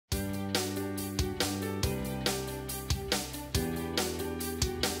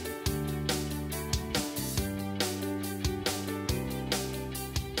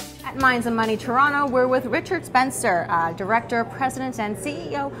At Mines and Money Toronto, we're with Richard Spencer, Director, President, and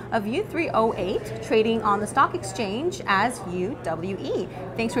CEO of U3O8, trading on the stock exchange as UWE.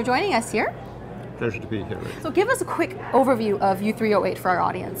 Thanks for joining us here. Pleasure to be here, Rich. So give us a quick overview of U3O8 for our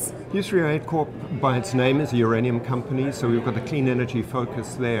audience. U3O8 Corp, by its name, is a uranium company, so we've got the clean energy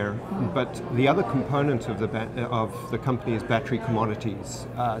focus there. But the other component of the company is battery commodities,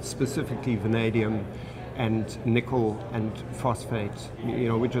 specifically vanadium and nickel and phosphate. You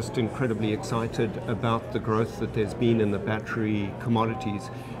know, we're just incredibly excited about the growth that there's been in the battery commodities.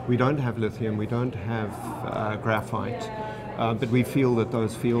 We don't have lithium, we don't have graphite. But we feel that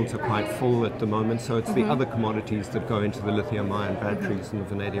those fields are quite full at the moment, so it's the other commodities that go into the lithium-ion batteries and the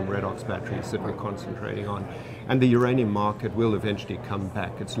vanadium redox batteries that we're concentrating on. And the uranium market will eventually come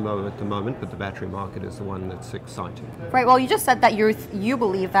back. It's low at the moment, but the battery market is the one that's exciting. Right, well, you just said that you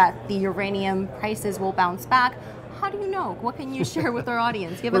believe that the uranium prices will bounce back. How do you know? What can you share with our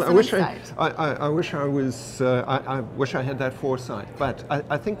audience? Give us some insight. I wish I had that foresight, but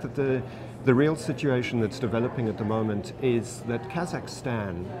I think that the real situation that's developing at the moment is that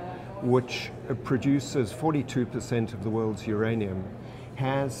Kazakhstan, which produces 42% of the world's uranium,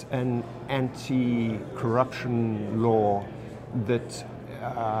 has an anti-corruption law that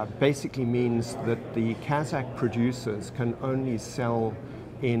basically means that the Kazakh producers can only sell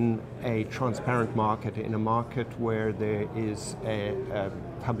in a transparent market, in a market where there is a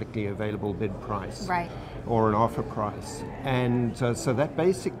publicly available bid price. Right. Or an offer price. And so that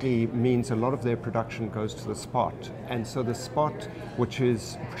basically means a lot of their production goes to the spot. And so the spot, which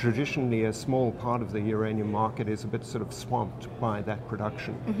is traditionally a small part of the uranium market, is a bit sort of swamped by that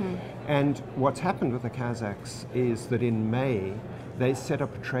production. And what's happened with the Kazakhs is that in May, they set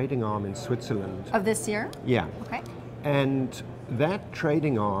up a trading arm in Switzerland. Of this year? Yeah. Okay. And that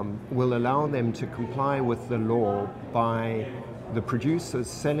trading arm will allow them to comply with the law by the producers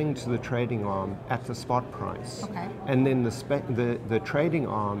selling to the trading arm at the spot price. Okay. And then the trading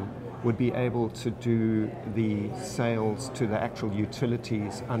arm would be able to do the sales to the actual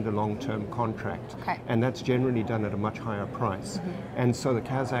utilities under long-term contract. Okay. And that's generally done at a much higher price. And so the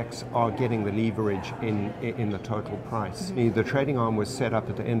Kazakhs are getting the leverage in the total price. The trading arm was set up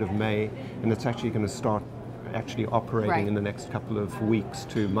at the end of May, and it's actually going to start operating in the next couple of weeks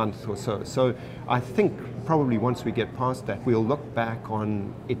to month or so. So I think probably once we get past that, we'll look back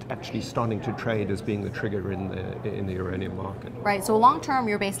on it actually starting to trade as being the trigger in the uranium market. Right, so long term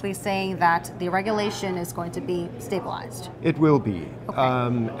you're basically saying that the regulation is going to be stabilized. It will be. Okay.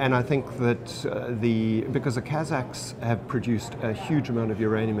 And I think that because the Kazakhs have produced a huge amount of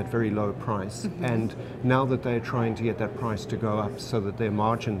uranium at very low price, and now that they're trying to get that price to go up so that their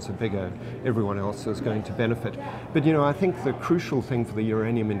margins are bigger, everyone else is going to benefit. But you know, I think the crucial thing for the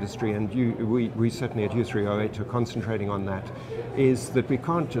uranium industry, and we certainly at U3O8 are concentrating on that, is that we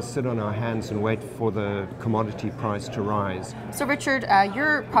can't just sit on our hands and wait for the commodity price to rise. So Richard,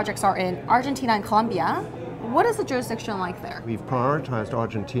 your projects are in Argentina and Colombia. What is the jurisdiction like there? We've prioritized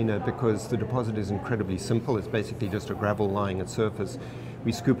Argentina because the deposit is incredibly simple. It's basically just a gravel lying at surface.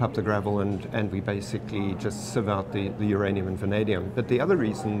 We scoop up the gravel and we basically just sieve out the uranium and vanadium. But the other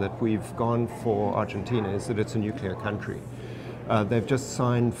reason that we've gone for Argentina is that it's a nuclear country. They've just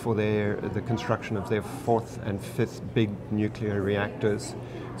signed for the construction of their 4th and 5th big nuclear reactors.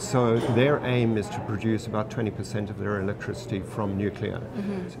 So their aim is to produce about 20% of their electricity from nuclear.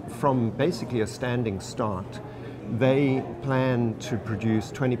 From basically a standing start, they plan to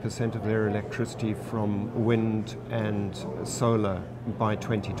produce 20% of their electricity from wind and solar by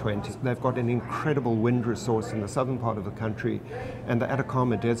 2020. They've got an incredible wind resource in the southern part of the country and the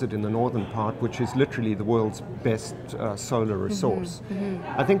Atacama Desert in the northern part, which is literally the world's best solar resource.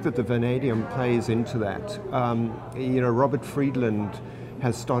 I think that the vanadium plays into that. You know, Robert Friedland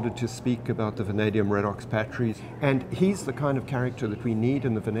has started to speak about the vanadium redox batteries, and he's the kind of character that we need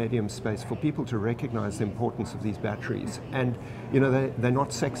in the vanadium space for people to recognize the importance of these batteries. And you know, they're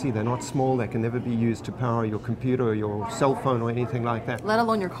not sexy, they're not small, they can never be used to power your computer or your cell phone or anything like that. Let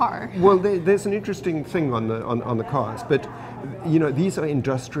alone your car. Well, there's an interesting thing on the cars, but you know, these are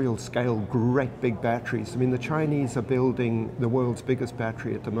industrial scale, great big batteries. I mean, the Chinese are building the world's biggest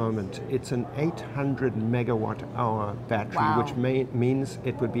battery at the moment. It's an 800 megawatt hour battery, which means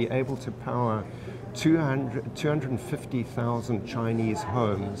it would be able to power 250,000 Chinese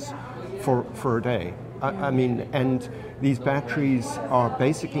homes for a day. I mean, and these batteries are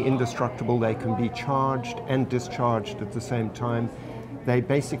basically indestructible. They can be charged and discharged at the same time. They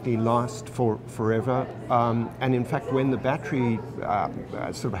basically last forever. And in fact, when the battery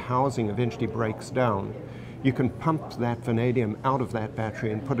sort of housing eventually breaks down, you can pump that vanadium out of that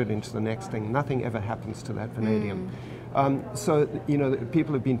battery and put it into the next thing. Nothing ever happens to that vanadium. So,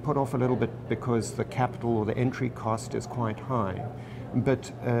 people have been put off a little bit because the capital or the entry cost is quite high.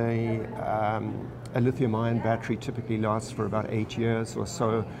 But a lithium-ion battery typically lasts for about 8 years or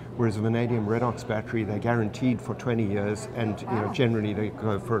so, whereas a vanadium redox battery, they're guaranteed for 20 years, and generally they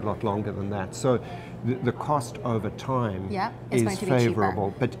go for a lot longer than that. So the cost over time is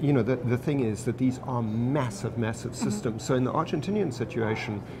favorable. But the thing is that these are massive, massive systems. So in the Argentinian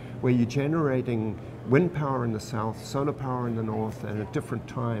situation, where you're generating wind power in the south, solar power in the north, and at different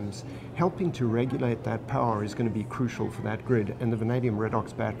times, helping to regulate that power is going to be crucial for that grid. And the vanadium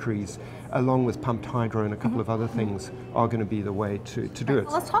redox batteries, along with pumped hydro and a couple of other things, are going to be the way to do it.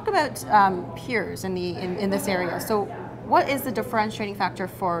 Well, let's talk about peers in this area. So what is the differentiating factor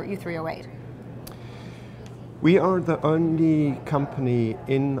for U3O8? We are the only company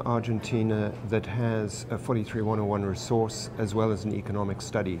in Argentina that has a 43101 resource as well as an economic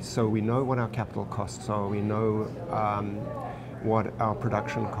study. So we know what our capital costs are, we know what our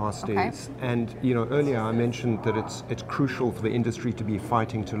production cost is. And earlier I mentioned that it's crucial for the industry to be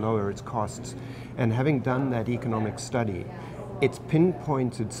fighting to lower its costs. And having done that economic study, it's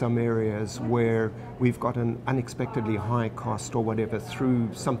pinpointed some areas where we've got an unexpectedly high cost or whatever through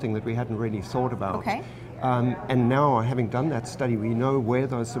something that we hadn't really thought about. And now, having done that study, we know where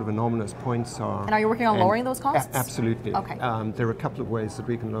those sort of anomalous points are. And are you working on lowering those costs? Absolutely. There are a couple of ways that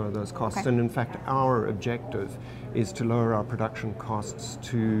we can lower those costs. And in fact, our objective is to lower our production costs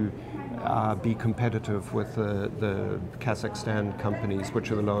to be competitive with the Kazakhstan companies, which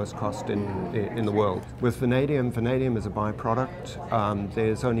are the lowest cost in the world. With vanadium, vanadium is a byproduct.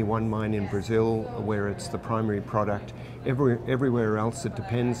 There's only one mine in Brazil where it's the primary product. Everywhere else it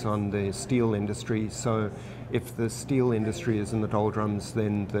depends on the steel industry. So if the steel industry is in the doldrums,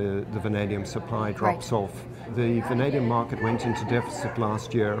 then the vanadium supply drops off. The vanadium market went into deficit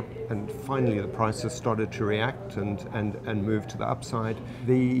last year, and finally the prices started to react and move to the upside.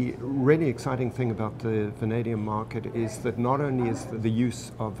 The really exciting thing about the vanadium market is that not only is the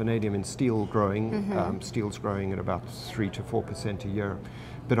use of vanadium in steel growing, steel's growing at about 3 to 4% a year,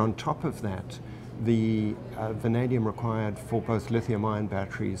 but on top of that, the vanadium required for both lithium-ion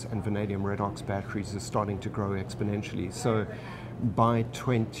batteries and vanadium redox batteries is starting to grow exponentially. So by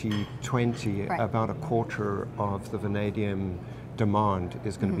 2020, about a quarter of the vanadium demand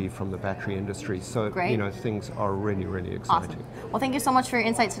is going to be from the battery industry. So, things are really, really exciting. Awesome. Well, thank you so much for your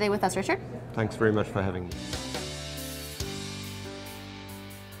insight today with us, Richard. Thanks very much for having me.